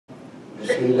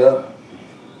بسم الله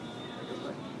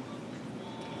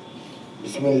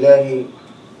بسم الله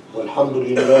والحمد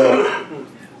لله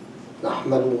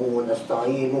نحمده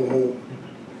ونستعينه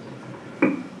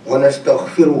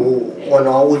ونستغفره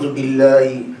ونعوذ بالله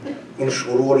من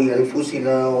شرور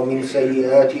أنفسنا ومن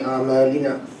سيئات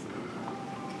أعمالنا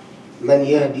من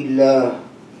يهد الله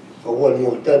فهو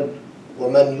المهتد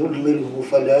ومن يضلله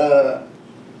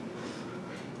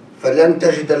فلن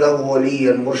تجد له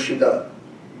وليا مرشدا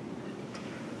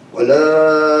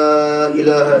ولا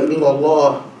إله إلا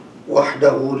الله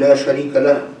وحده لا شريك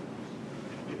له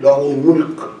له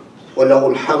الملك وله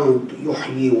الحمد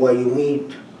يحيي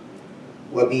ويميت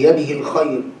وبيده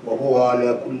الخير وهو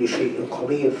على كل شيء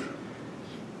قدير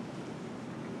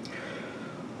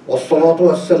والصلاة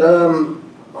والسلام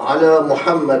على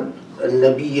محمد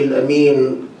النبي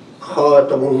الأمين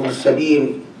خاتم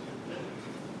المرسلين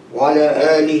وعلى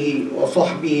آله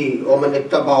وصحبه ومن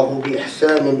اتبعه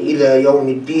بإحسان إلى يوم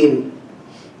الدين.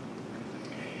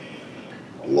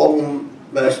 اللهم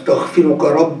أستغفرك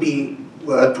ربي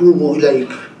وأتوب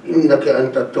إليك إنك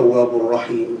أنت التواب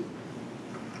الرحيم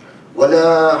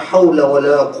ولا حول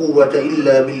ولا قوة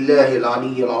إلا بالله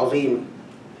العلي العظيم.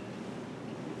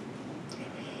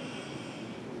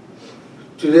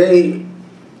 Today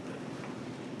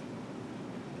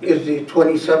is the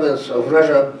 27th of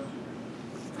Rajab,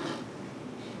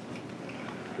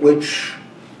 which,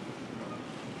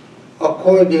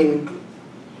 according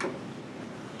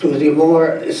to the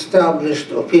more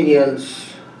established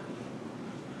opinions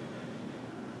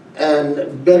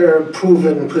and better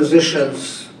proven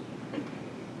positions,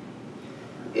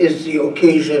 is the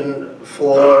occasion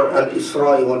for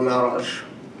Israa wal Miraj.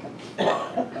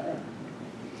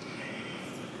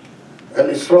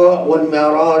 Israa wal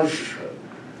Miraj,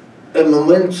 a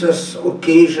momentous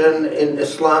occasion in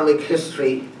Islamic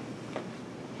history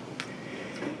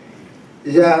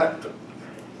that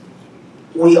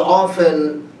we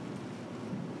often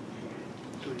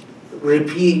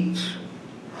repeat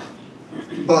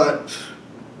but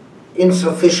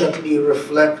insufficiently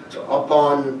reflect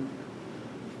upon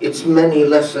its many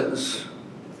lessons.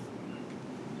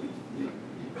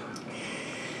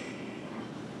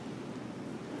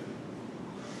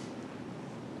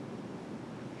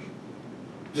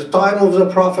 The time of the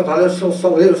Prophet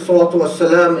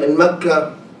ﷺ in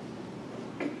Mecca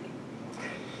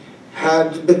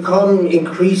had become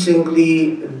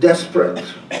increasingly desperate.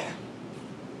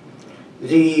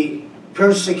 The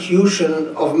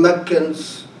persecution of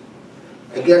Meccans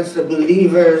against the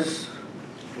believers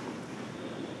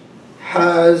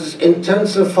has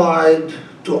intensified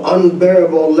to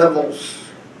unbearable levels.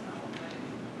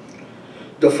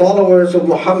 The followers of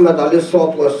Muhammad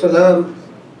ﷺ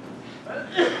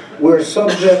were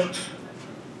subject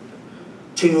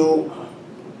to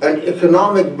an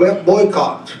economic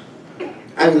boycott,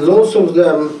 and those of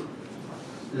them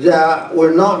that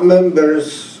were not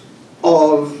members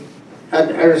of an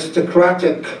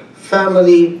aristocratic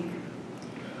family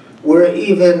were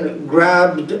even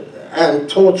grabbed and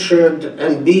tortured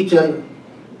and beaten.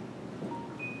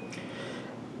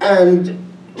 And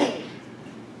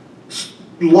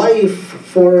life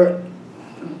for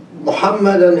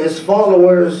Muhammad and his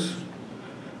followers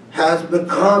has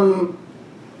become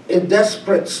a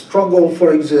desperate struggle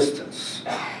for existence.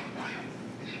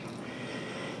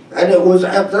 And it was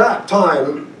at that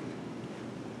time,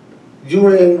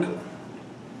 during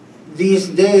these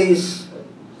days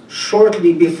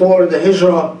shortly before the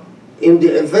Hijrah, in the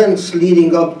events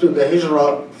leading up to the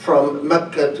Hijrah from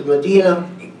Mecca to Medina,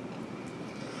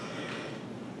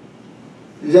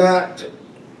 that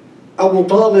Abu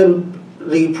Talib,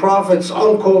 the Prophet's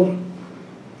uncle,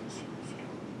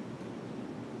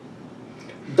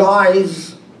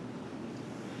 dies,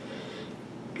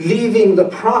 leaving the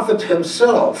Prophet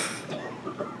himself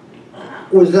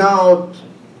without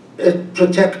a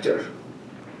protector.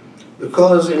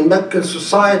 Because in Meccan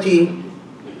society,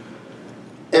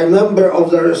 a member of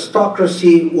the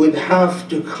aristocracy would have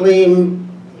to claim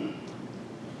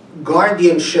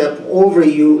guardianship over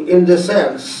you, in the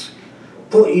sense,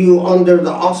 put you under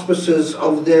the auspices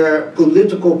of their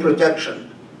political protection.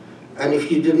 And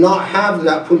if you did not have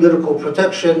that political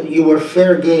protection, you were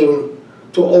fair game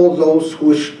to all those who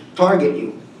wish to target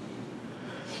you.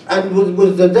 And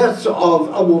with the death of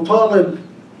Abu Talib,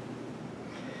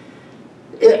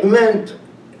 it meant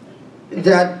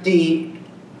that the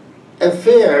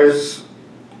affairs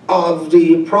of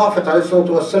the Prophet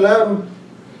ﷺ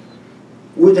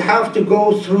would have to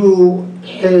go through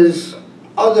his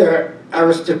other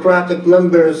aristocratic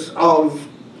members of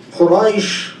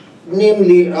Quraysh,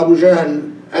 namely Abu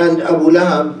Jahl and Abu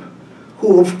Lahab,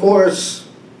 who of course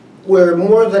were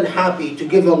more than happy to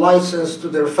give a license to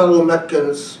their fellow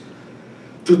Meccans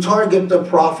to target the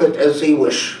Prophet as they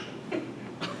wish.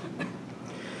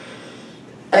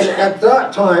 And at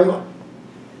that time,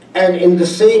 and in the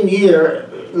same year,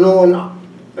 known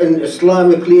in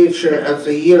Islamic literature as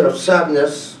the year of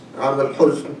sadness, Am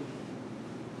al-Huzn,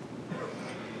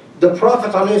 the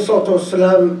Prophet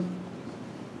ﷺ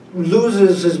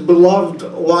loses his beloved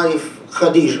wife,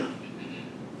 Khadija.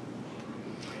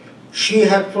 She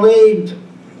had played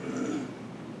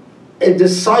a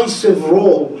decisive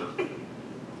role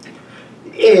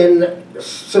in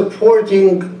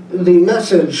supporting the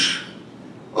message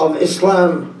of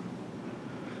Islam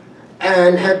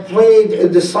and had played a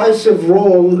decisive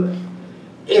role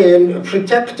in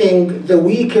protecting the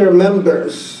weaker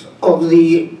members of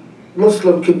the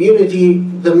Muslim community,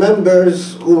 the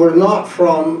members who were not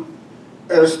from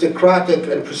aristocratic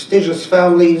and prestigious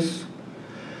families,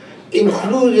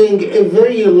 including a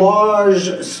very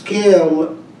large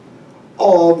scale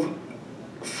of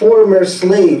former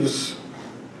slaves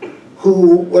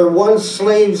who were once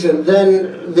slaves and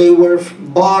then they were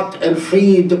bought and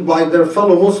freed by their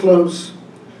fellow Muslims.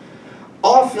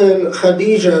 Often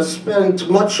Khadija spent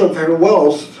much of her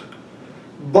wealth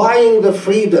buying the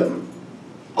freedom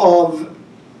of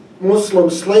Muslim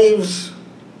slaves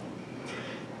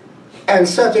and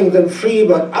setting them free,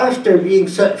 but after being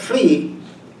set free,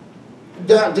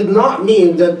 that did not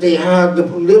mean that they had the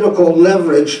political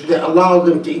leverage that allowed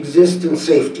them to exist in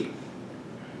safety.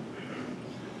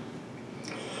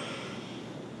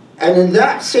 And in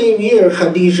that same year,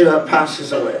 Khadija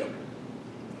passes away.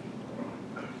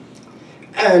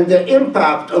 And the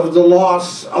impact of the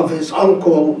loss of his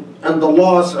uncle and the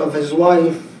loss of his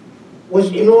wife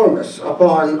was enormous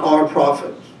upon our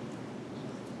Prophet.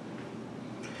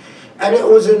 And it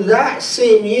was in that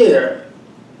same year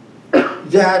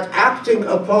that, acting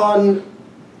upon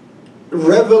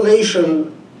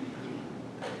revelation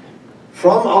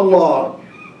from Allah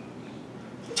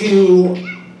to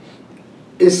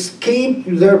escape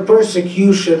their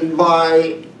persecution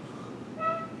by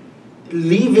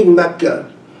leaving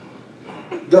Mecca,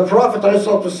 the Prophet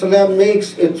ﷺ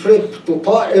makes a trip to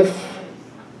Ta'if,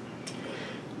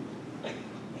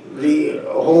 the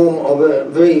home of a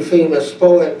very famous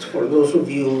poet, for those of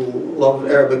you who love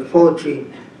Arabic poetry.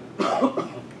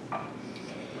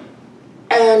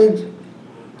 And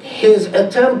his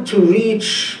attempt to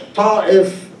reach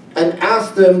Ta'if and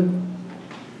ask them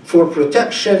for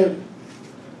protection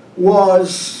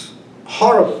was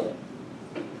horrible.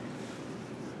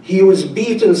 He was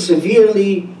beaten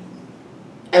severely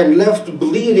and left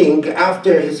bleeding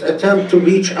after his attempt to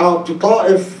reach out to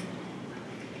Ta'if.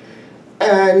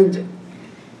 And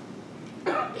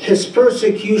his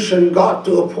persecution got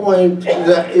to a point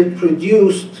that it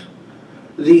produced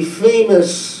the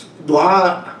famous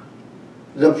dua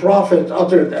the Prophet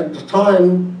uttered at the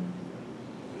time: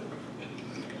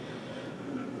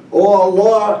 "O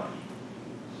Allah,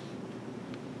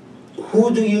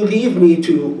 who do you leave me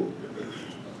to?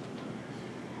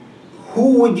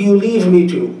 Who would you leave me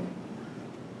to?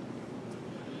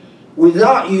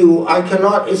 Without you, I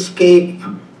cannot escape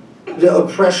the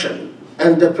oppression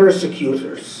and the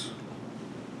persecutors."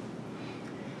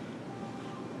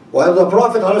 While the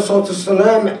Prophet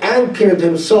ﷺ anchored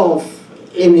himself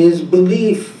in his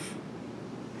belief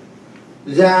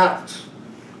that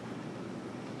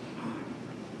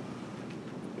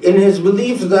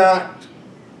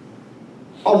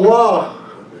Allah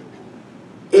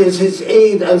is his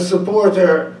aid and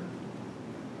supporter,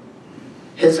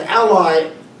 his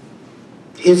ally,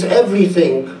 his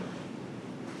everything.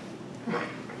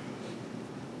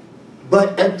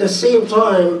 But at the same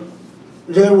time,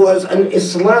 there was an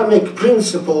Islamic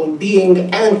principle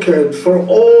being anchored for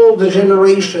all the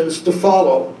generations to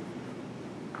follow.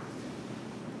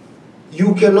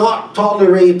 You cannot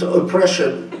tolerate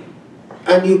oppression,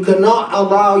 and you cannot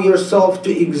allow yourself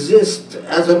to exist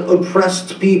as an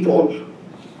oppressed people,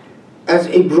 as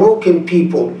a broken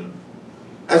people,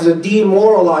 as a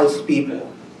demoralized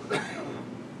people.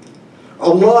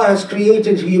 Allah has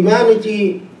created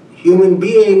humanity, human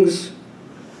beings,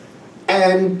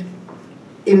 and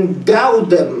endowed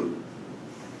them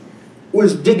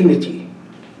with dignity,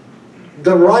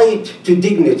 the right to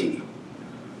dignity.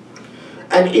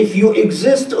 And if you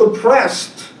exist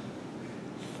oppressed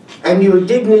and your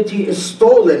dignity is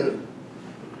stolen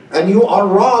and you are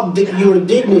robbed of your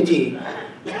dignity,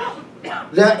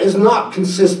 that is not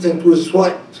consistent with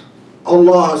what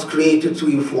Allah has created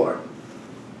you for.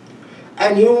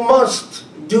 And you must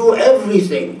do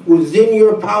everything within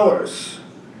your powers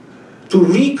to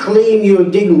reclaim your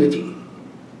dignity,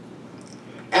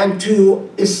 and to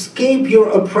escape your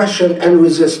oppression and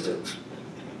resist it.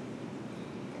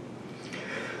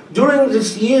 During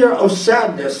this year of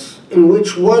sadness, in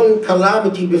which one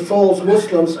calamity befalls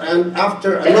Muslims and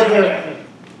after another,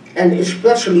 and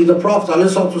especially the Prophet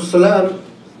ﷺ,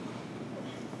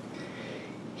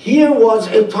 here was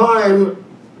a time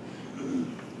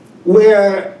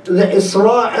where the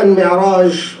Israa and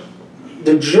Miraj,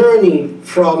 the journey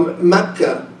from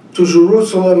Mecca to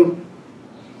Jerusalem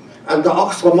and the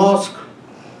Aqsa Mosque,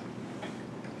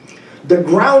 the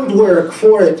groundwork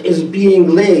for it is being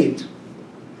laid,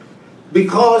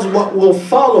 because what will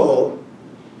follow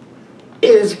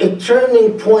is a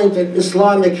turning point in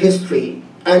Islamic history,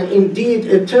 and indeed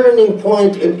a turning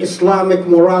point in Islamic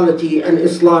morality and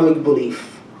Islamic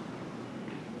belief.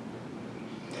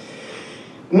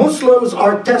 Muslims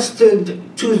are tested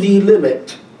to the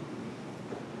limit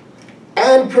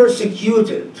and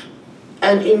persecuted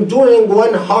and enduring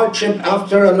one hardship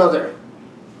after another.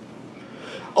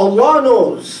 Allah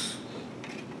knows,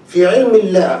 fi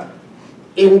ilmillah,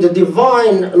 in the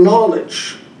divine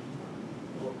knowledge,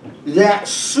 that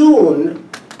soon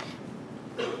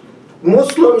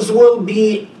Muslims will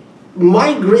be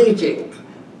migrating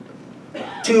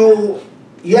to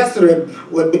Yathrib,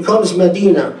 what becomes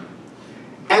Medina,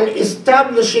 and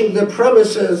establishing the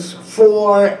premises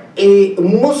for a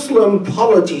Muslim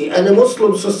polity and a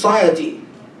Muslim society.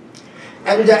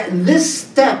 And that this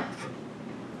step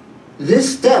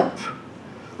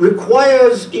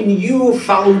requires a new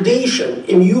foundation,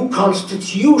 a new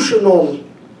constitutional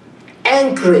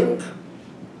anchoring,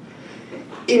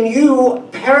 a new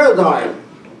paradigm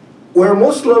where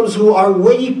Muslims who are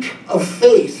weak of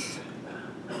faith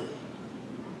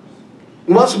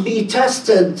must be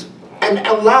tested and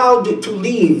allowed to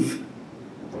leave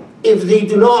if they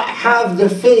do not have the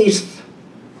faith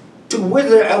to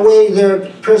wither away their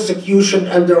persecution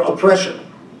and their oppression.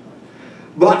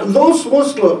 But those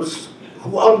Muslims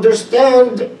who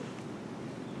understand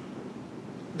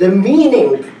the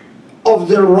meaning of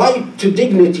their right to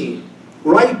dignity,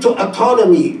 right to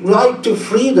autonomy, right to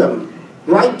freedom,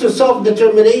 right to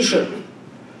self-determination,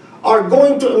 are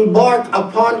going to embark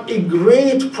upon a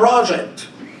great project,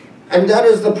 and that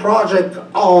is the project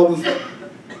of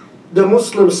the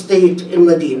Muslim state in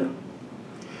Medina.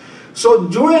 So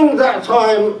during that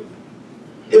time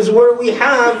is where we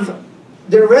have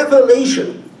the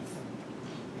revelation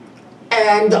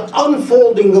and the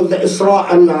unfolding of the Israa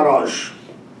and Miraj.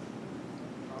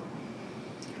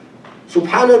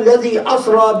 سبحان الذي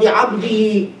أسرى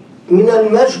بعبده من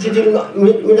المسجد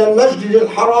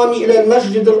الحرام إلى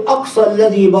المسجد الأقصى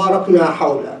الذي باركنا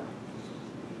حوله.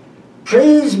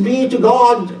 Praise be to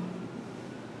God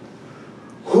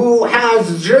who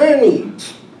has journeyed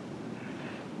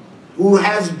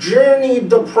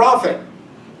the Prophet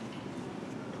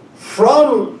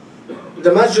from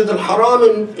the Masjid al-Haram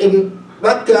in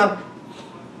Mecca.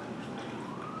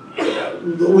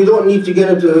 We don't need to get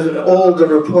into all the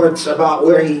reports about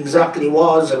where he exactly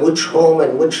was and which home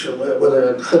and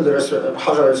whether Khidr,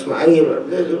 Hajar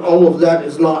Ismail, all of that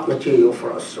is not material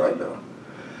for us right now.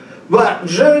 But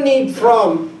journeyed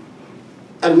from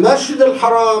al-Masjid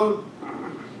al-Haram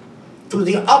to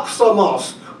the Aqsa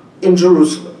Mosque in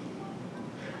Jerusalem.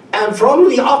 And from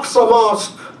the Aqsa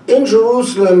Mosque in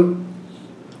Jerusalem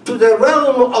to the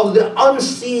realm of the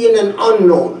unseen and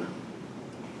unknown.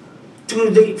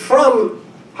 From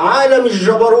Alam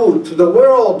al-Jabarut, the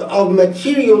world of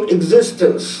material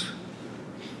existence,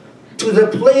 to the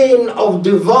plane of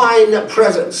divine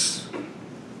presence,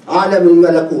 Alam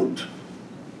al-Malakut.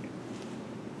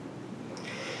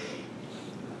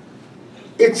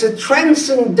 It's a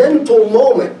transcendental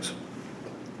moment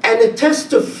and a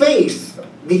test of faith,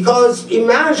 because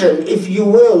imagine, if you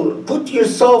will, put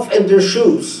yourself in their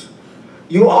shoes.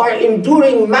 You are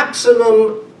enduring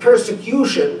maximum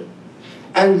persecution,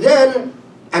 and then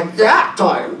at that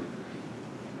time,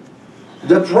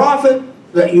 the Prophet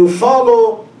that you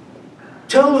follow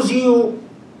tells you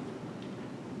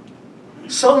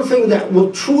something that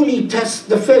will truly test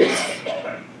the faith.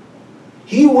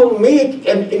 He will make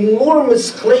an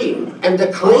enormous claim, and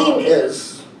the claim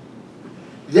is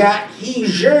that he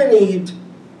journeyed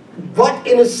but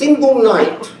in a single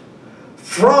night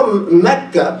from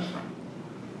Mecca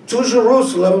to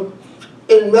Jerusalem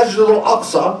in Masjid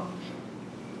al-Aqsa,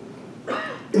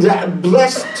 that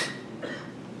blessed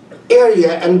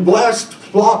area and blessed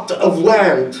plot of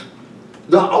land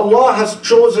that Allah has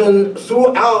chosen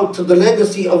throughout the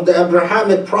legacy of the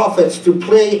Abrahamic prophets to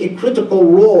play a critical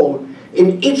role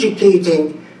in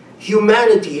educating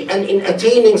humanity and in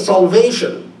attaining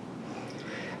salvation.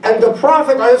 And the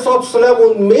Prophet ﷺ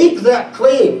will make that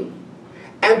claim,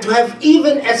 and to have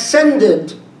even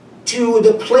ascended to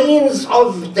the planes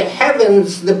of the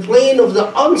heavens, the plane of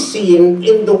the unseen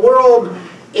in the world,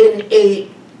 in a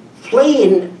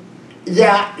plane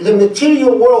that the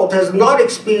material world has not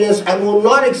experienced and will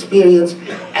not experience,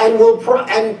 and will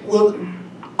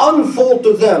unfold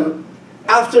to them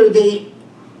after the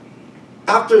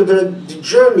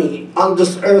journey on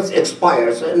this earth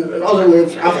expires. In other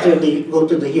words, after they go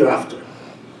to the hereafter.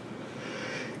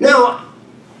 Now,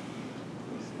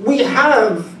 we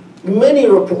have many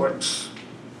reports.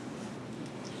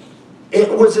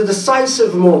 It was a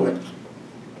decisive moment.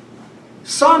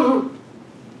 Some,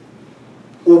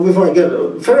 well, before I get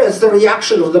it, first, the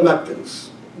reaction of the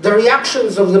Meccans. The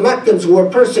reactions of the Meccans who were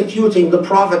persecuting the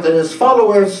Prophet and his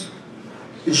followers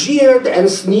jeered and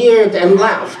sneered and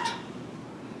laughed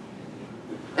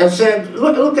and said,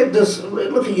 look at this,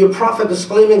 look at your Prophet is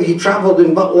claiming he traveled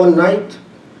in but one night,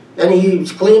 and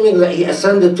he's claiming that he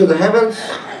ascended to the heavens.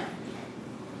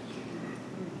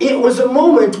 It was a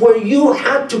moment where you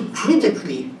had to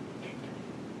critically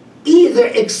either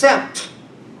accept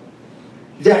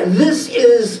that this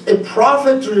is a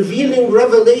prophet revealing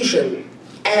revelation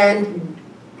and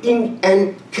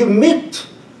commit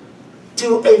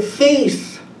to a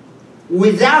faith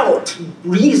without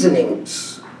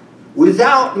reasonings,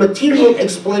 without material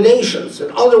explanations. In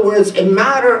other words, a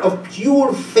matter of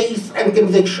pure faith and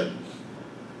conviction.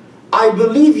 I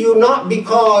believe you not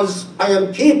because I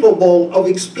am capable of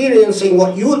experiencing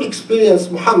what you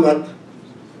experienced, Muhammad.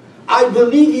 I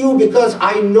believe you because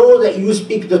I know that you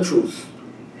speak the truth.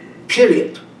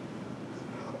 Period.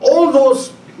 All those,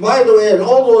 by the way, and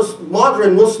all those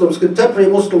modern Muslims, contemporary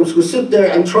Muslims who sit there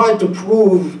and try to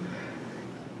prove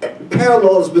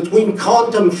parallels between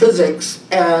quantum physics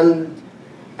and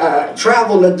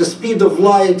travel at the speed of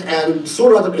light and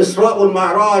Surah al-Israa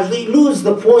wal-Miraj, they lose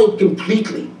the point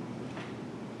completely.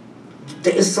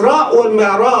 The Israa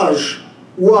wal-Miraj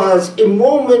was a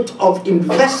moment of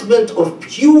investment of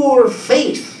pure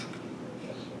faith,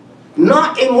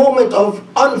 not a moment of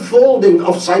unfolding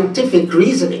of scientific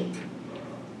reasoning.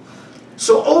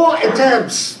 So all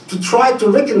attempts to try to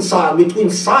reconcile between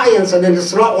science and an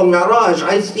Israa wal-Miraj,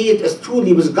 I see it as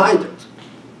truly misguided.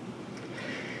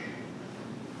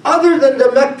 Other than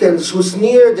the Meccans who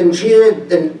sneered and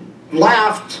jeered and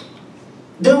laughed,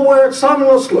 there were some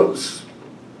Muslims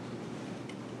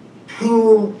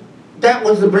who, that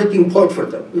was the breaking point for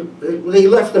them. They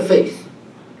left the faith.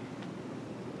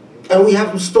 And we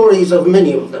have stories of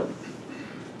many of them.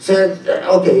 Said,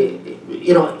 okay,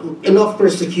 you know, enough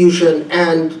persecution,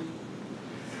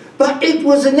 but it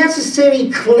was a necessary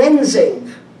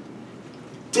cleansing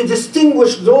to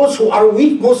distinguish those who are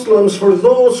weak Muslims from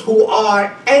those who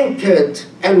are anchored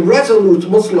and resolute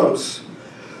Muslims.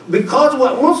 Because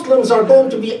what Muslims are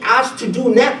going to be asked to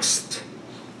do next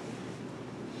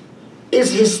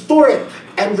is historic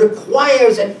and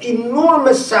requires an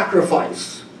enormous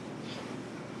sacrifice.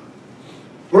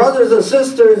 Brothers and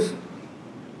sisters,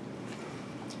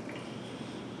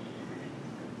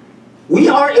 we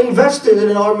are invested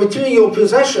in our material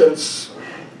possessions,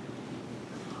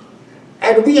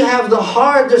 and we have the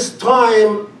hardest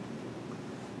time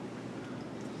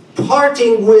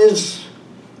parting with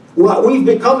what we've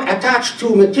become attached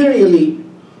to materially.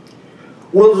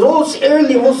 Well, those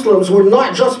early Muslims were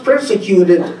not just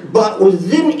persecuted, but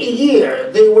within a year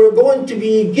they were going to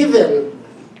be given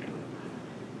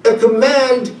a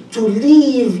command to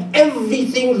leave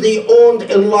everything they owned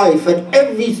in life and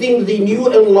everything they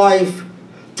knew in life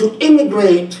to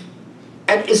immigrate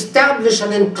and establish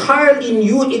an entirely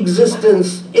new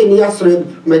existence in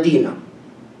Yathrib, Medina.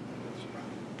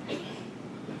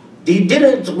 They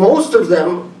didn't, most of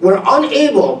them were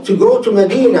unable to go to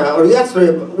Medina or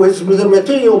Yathrib with their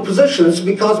material possessions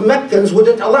because Meccans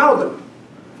wouldn't allow them.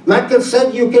 Meccans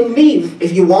said you can leave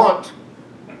if you want,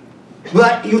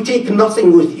 but you take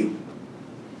nothing with you.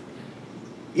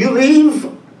 You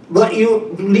leave, but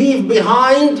you leave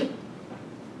behind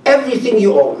everything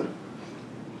you own.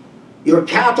 Your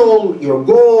cattle, your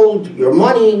gold, your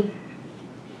money.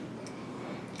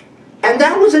 And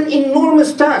that was an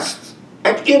enormous test,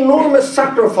 an enormous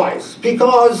sacrifice,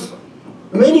 because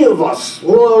many of us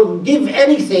will give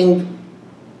anything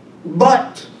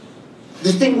but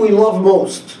the thing we love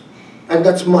most, and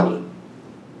that's money.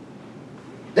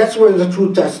 That's where the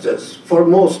true test is for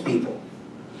most people.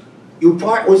 You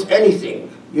part with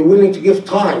anything. You're willing to give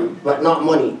time, but not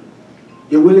money.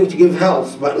 You're willing to give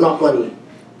health, but not money.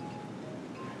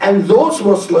 And those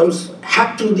Muslims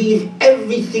had to leave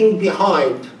everything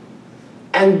behind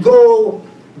and go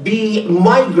be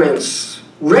migrants,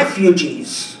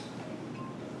 refugees,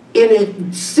 in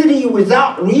a city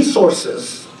without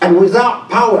resources and without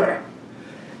power.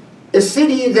 a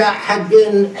city that had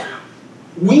been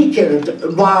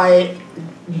weakened by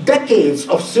decades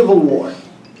of civil war.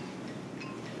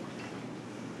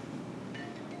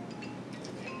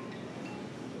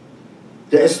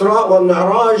 The Israa wal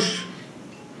Miraj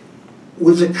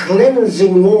was a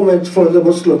cleansing moment for the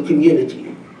Muslim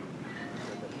community,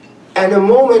 and a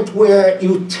moment where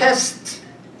you test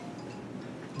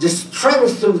the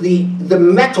strength of the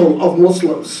mettle of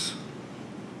Muslims,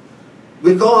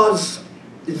 because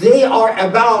they are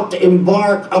about to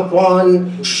embark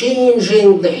upon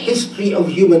changing the history of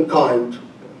humankind.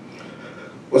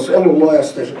 وَاسْأَلُوا اللَّهَ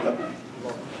يَسْتَجِبْ.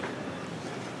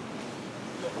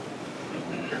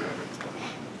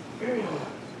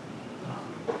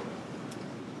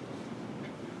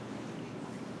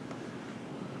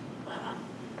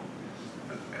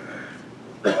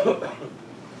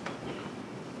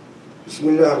 بسم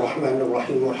الله الرحمن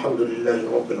الرحيم والحمد لله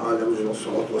رب العالمين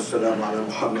والصلاة والسلام على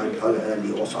محمد وعلى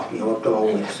آله وصحبه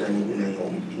واتبعوا بإحسان إلى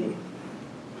يوم الدين.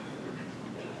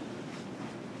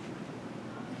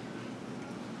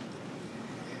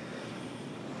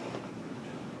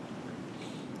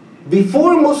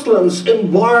 Before Muslims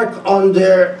embark on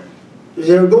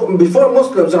before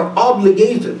Muslims are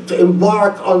obligated to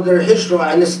embark on their hijrah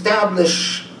and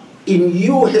establish a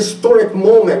new historic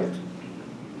moment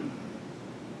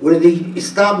where they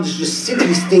establish a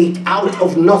city-state out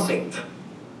of nothing,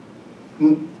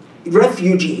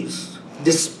 refugees,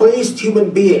 displaced human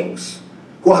beings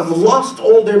who have lost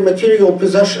all their material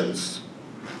possessions,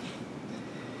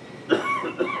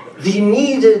 they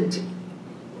needed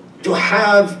to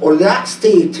have, or that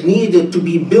state needed to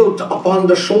be built upon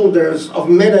the shoulders of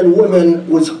men and women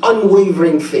with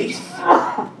unwavering faith.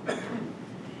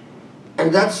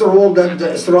 And that's the role that the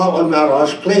Israa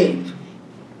al-Miraj played.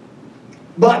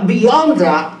 But beyond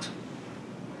that,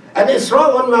 and Israa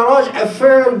al-Miraj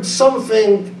affirmed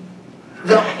something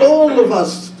that all of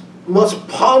us must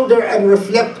ponder and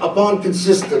reflect upon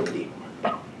consistently.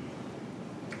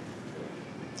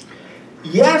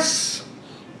 Yes,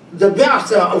 the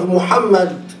Bi'tha of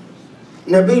Muhammad,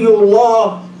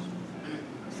 Nabiyullah,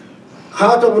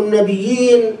 Khatam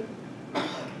al-Nabiyyin,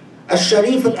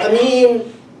 al-Sharif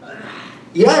al-Amin,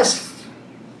 yes,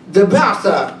 the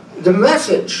Bi'tha, the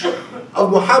message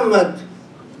of Muhammad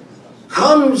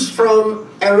comes from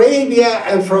Arabia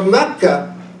and from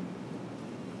Mecca,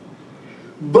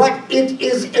 but it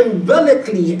is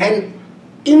umbilically and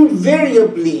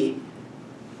invariably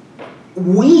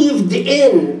weaved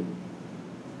in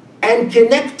and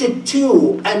connected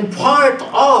to and part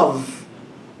of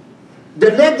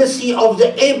the legacy of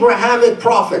the Abrahamic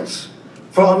prophets,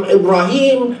 from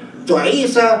Ibrahim to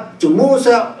Isa to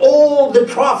Musa, all the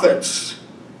prophets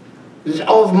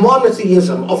of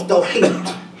monotheism, of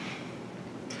Tawheed.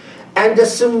 And the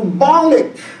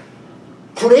symbolic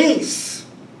place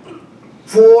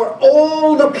for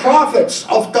all the prophets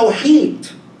of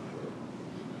Tawheed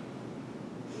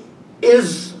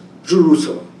is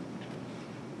Jerusalem.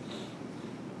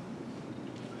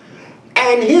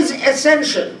 And his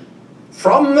ascension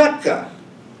from Mecca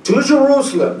to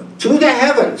Jerusalem, to the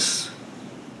heavens,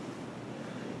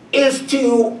 is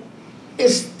to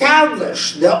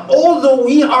establish that although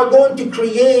we are going to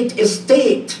create a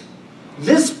state,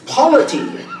 this polity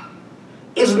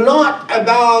is not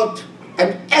about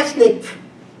an ethnic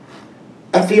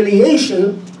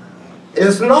affiliation, it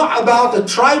is not about a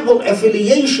tribal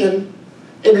affiliation,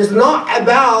 it is not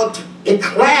about a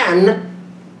clan.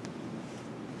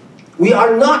 We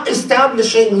are not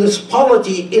establishing this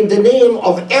polity in the name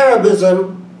of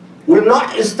Arabism. We're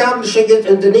not establishing it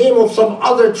in the name of some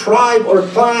other tribe or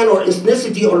clan or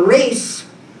ethnicity or race.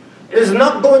 It is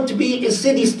not going to be a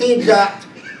city-state that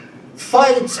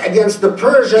fights against the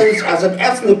Persians as an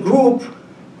ethnic group,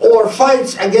 or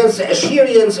fights against the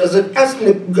Assyrians as an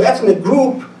ethnic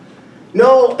group.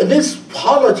 No, this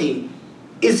polity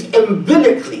is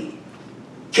umbilically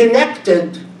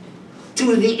connected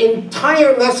to the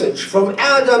entire message from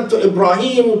Adam to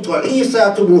Ibrahim to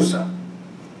Isa to Musa.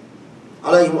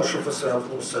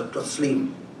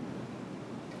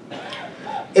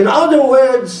 In other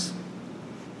words,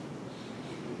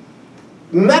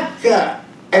 Mecca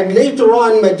and later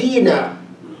on Medina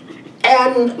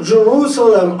and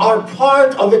Jerusalem are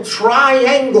part of a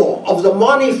triangle of the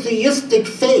monotheistic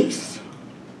faith,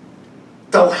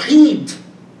 Tawheed.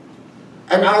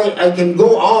 And I can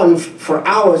go on for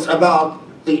hours about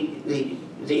the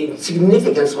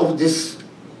significance of this,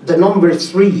 the number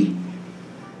 3,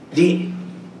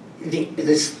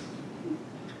 this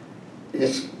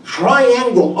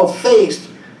triangle of faith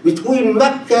between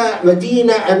Mecca,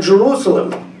 Medina, and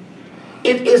Jerusalem.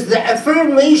 It is the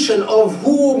affirmation of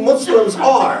who Muslims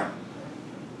are.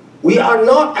 We are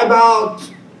not about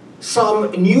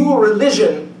some new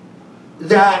religion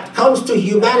that comes to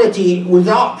humanity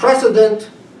without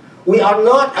precedent. We are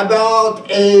not about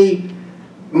a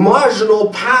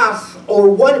marginal path or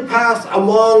one path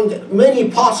among many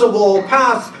possible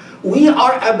paths. We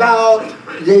are about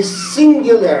the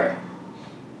singular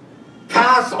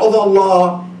path of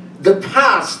Allah, the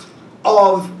path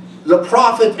of the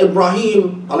Prophet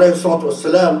Ibrahim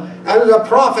والسلام, and the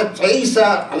Prophet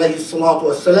Isa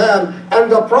والسلام,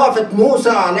 and the Prophet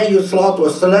Musa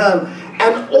والسلام,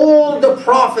 and all the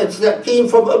prophets that came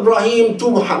from Ibrahim to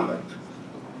Muhammad.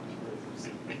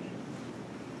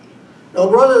 Now,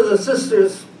 brothers and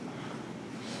sisters,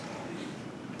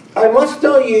 I must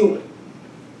tell you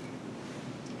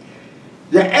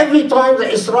that every time the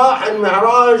Israa and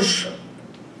Miraj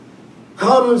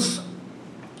comes,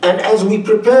 and as we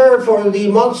prepare for the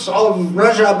months of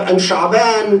Rajab and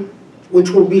Sha'ban, which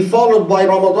will be followed by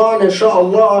Ramadan,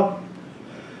 inshaAllah,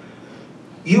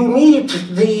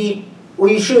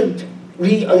 we should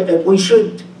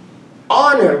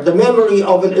honor the memory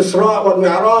of an Israa and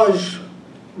Miraj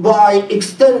by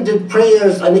extended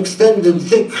prayers and extended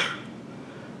dhikr.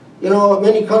 You know,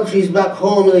 many countries back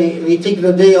home, they take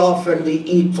the day off and they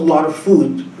eat a lot of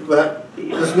food, but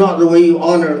it's not the way you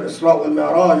honor Israa and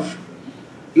Miraj.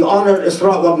 You honor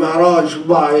Israa and Miraj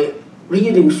by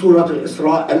reading Surah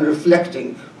Al-Isra and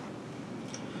reflecting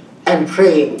and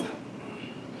praying.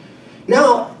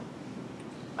 Now,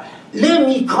 let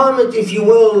me comment, if you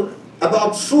will,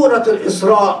 about Surah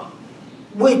Al-Isra,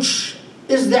 which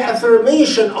is the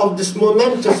affirmation of this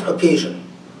momentous occasion.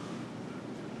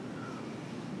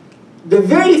 The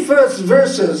very first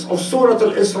verses of Surah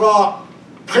Al-Isra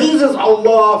praises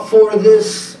Allah for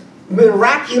this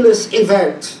miraculous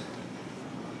event,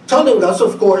 telling us,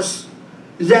 of course,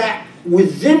 that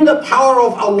within the power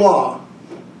of Allah,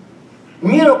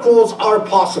 miracles are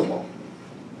possible.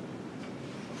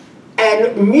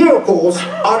 And miracles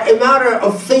are a matter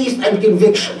of faith and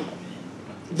conviction.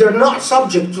 They're not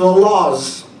subject to the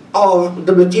laws of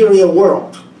the material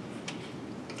world.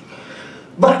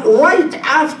 But right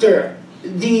after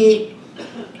the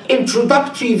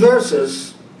introductory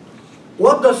verses,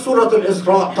 what does Surah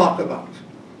Al-Isra talk about?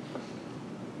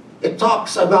 It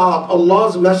talks about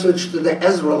Allah's message to the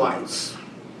Israelites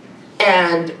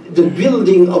and the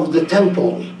building of the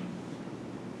temple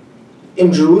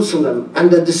in Jerusalem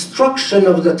and the destruction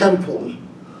of the temple,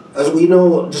 as we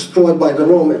know, destroyed by the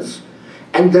Romans,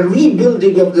 and the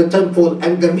rebuilding of the temple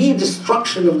and the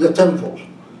redestruction of the temple.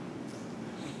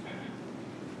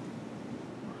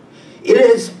 It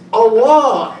is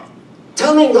Allah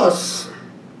telling us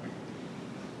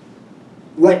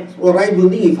what I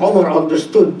believe Umar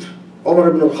understood. Umar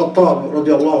ibn al-Khattab,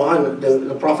 radiallahu anhu,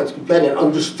 the Prophet's companion,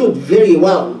 understood very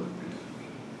well,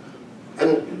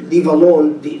 and leave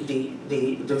alone the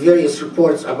various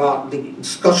reports about the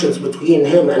discussions between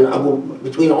him and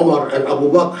between Umar and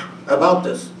Abu Bakr about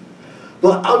this,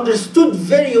 but understood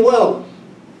very well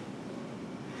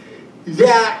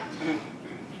that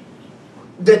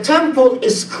the temple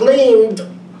is claimed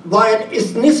by an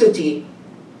ethnicity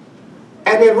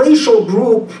and a racial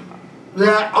group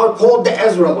that are called the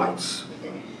Israelites.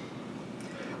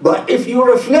 But if you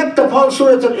reflect upon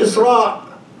Surah Al-Isra,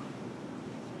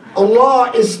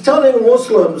 Allah is telling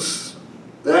Muslims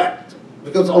that,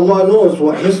 because Allah knows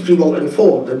what history will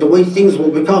unfold and the way things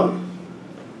will become,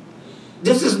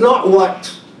 this is not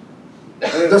what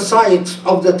the site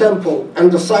of the temple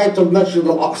and the site of Masjid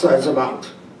al-Aqsa is about.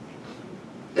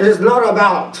 It is not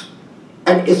about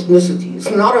an ethnicity. It's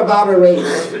not about a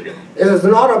race. It is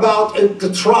not about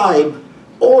the tribe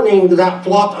owning that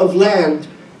plot of land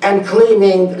and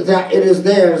claiming that it is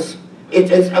theirs.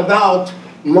 It is about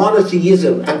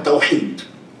monotheism and tawheed.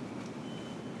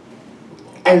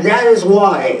 And that is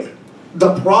why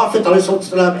the Prophet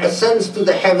ﷺ ascends to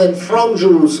the heaven from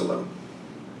Jerusalem.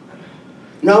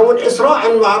 Now when Isra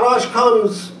and Miraj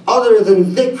comes, other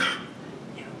than dhikr,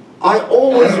 I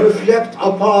always reflect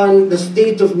upon the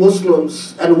state of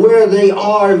Muslims and where they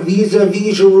are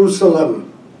vis-a-vis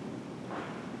Jerusalem.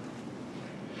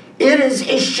 It is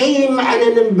a shame and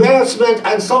an embarrassment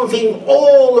and something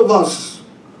all of us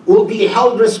will be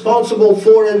held responsible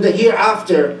for in the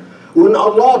hereafter, when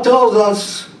Allah tells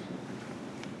us,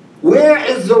 where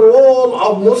is the role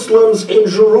of Muslims in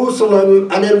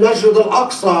Jerusalem and in Masjid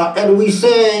al-Aqsa? And we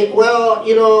say, well,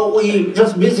 you know, we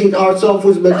just busied ourselves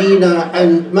with Medina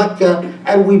and Mecca,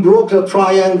 and we broke the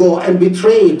triangle and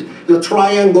betrayed the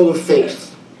triangle of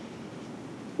faith.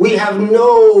 We have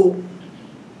no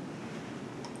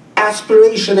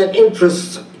aspiration and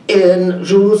interest in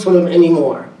Jerusalem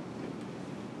anymore.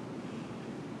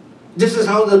 This is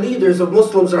how the leaders of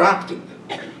Muslims are acting.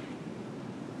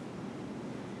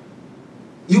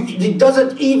 It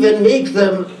doesn't even make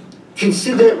them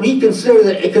reconsider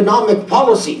their economic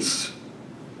policies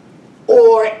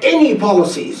or any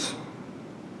policies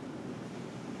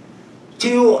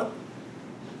to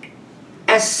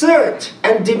assert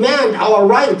and demand our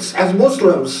rights as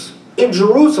Muslims in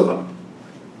Jerusalem.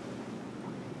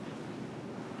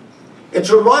 It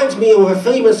reminds me of a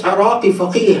famous Iraqi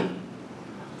faqih.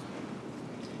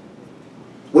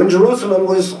 When Jerusalem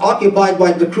was occupied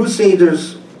by the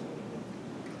Crusaders,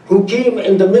 who came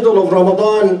in the middle of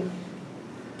Ramadan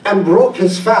and broke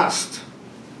his fast.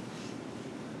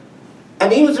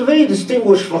 And he was a very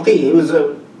distinguished faqih. He was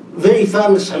a very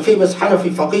famous Hanafi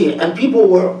faqih. And people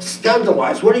were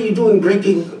scandalized. What are you doing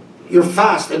breaking your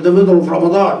fast in the middle of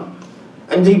Ramadan?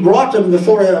 And they brought him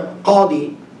before a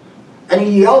qadi. And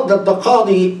he yelled at the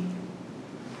qadi,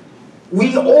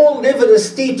 we all live in a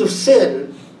state of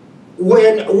sin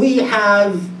when we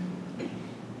have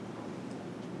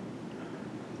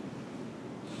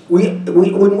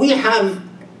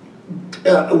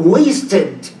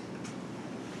wasted,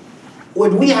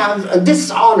 when we have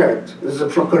dishonored, is the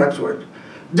correct word,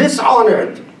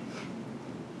 dishonored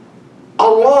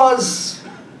Allah's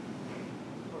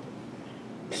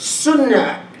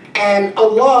sunnah and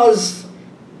Allah's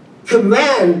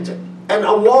command and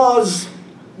Allah's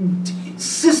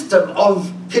system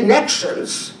of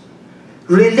connections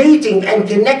relating and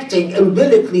connecting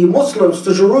umbilically Muslims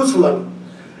to Jerusalem.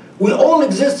 We all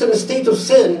exist in a state of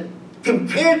sin.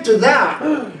 Compared to that,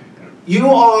 you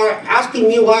are asking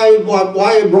me why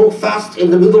I broke fast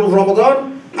in the middle of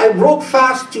Ramadan? I broke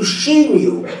fast to shame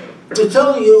you, to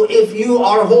tell you if you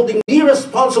are holding me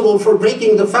responsible for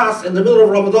breaking the fast in the middle of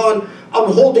Ramadan,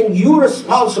 I'm holding you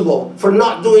responsible for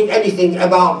not doing anything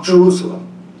about Jerusalem.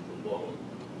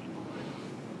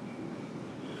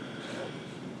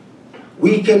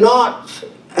 We cannot,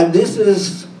 and this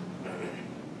is,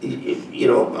 you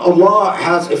know, Allah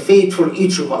has a fate for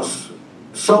each of us.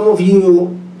 Some of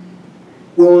you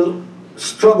will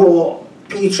struggle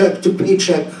paycheck to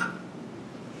paycheck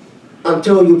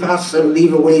until you pass and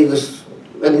leave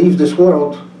this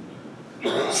world.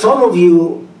 Some of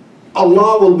you,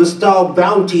 Allah will bestow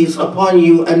bounties upon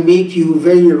you and make you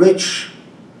very rich.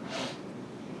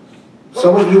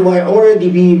 Some of you might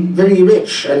already be very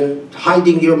rich and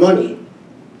hiding your money.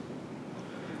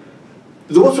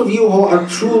 Those of you who are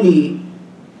truly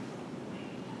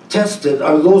tested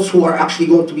are those who are actually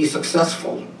going to be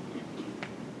successful.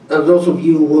 And those of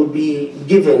you who will be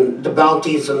given the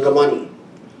bounties and the money.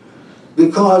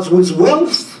 Because with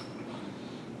wealth,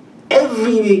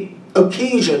 every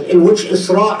occasion in which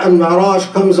Israa and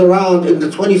Miraj comes around in the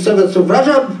 27th of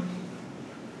Rajab,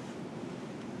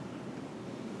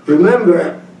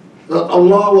 remember that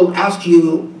Allah will ask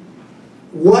you,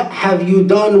 what have you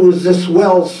done with this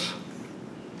wealth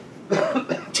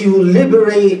to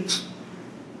liberate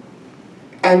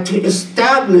and to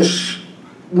establish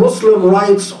Muslim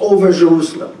rights over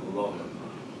Jerusalem?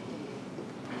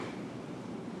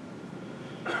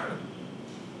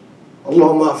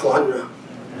 اللهم اعف عنا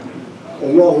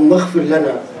اللهم اغفر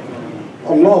لنا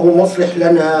اللهم اصلح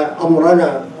لنا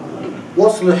أمرنا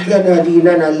واصلح لنا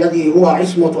ديننا الذي هو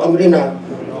عصمة أمرنا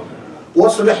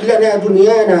واصلح لنا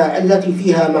دنيانا التي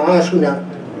فيها معاشنا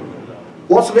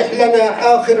واصلح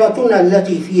لنا آخرتنا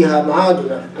التي فيها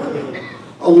معادنا.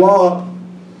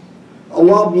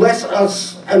 Allah bless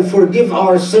us and forgive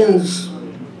our sins.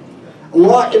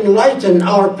 Allah enlighten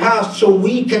our path so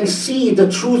we can see the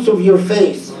truth of your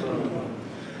faith.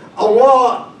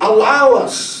 Allah allow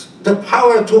us the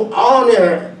power to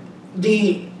honor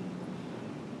the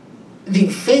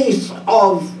faith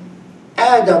of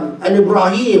Adam and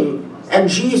Ibrahim and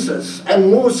Jesus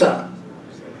and Musa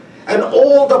and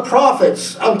all the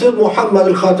prophets until Muhammad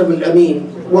al-Khatam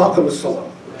al-Amin. Wa aqim as-salat.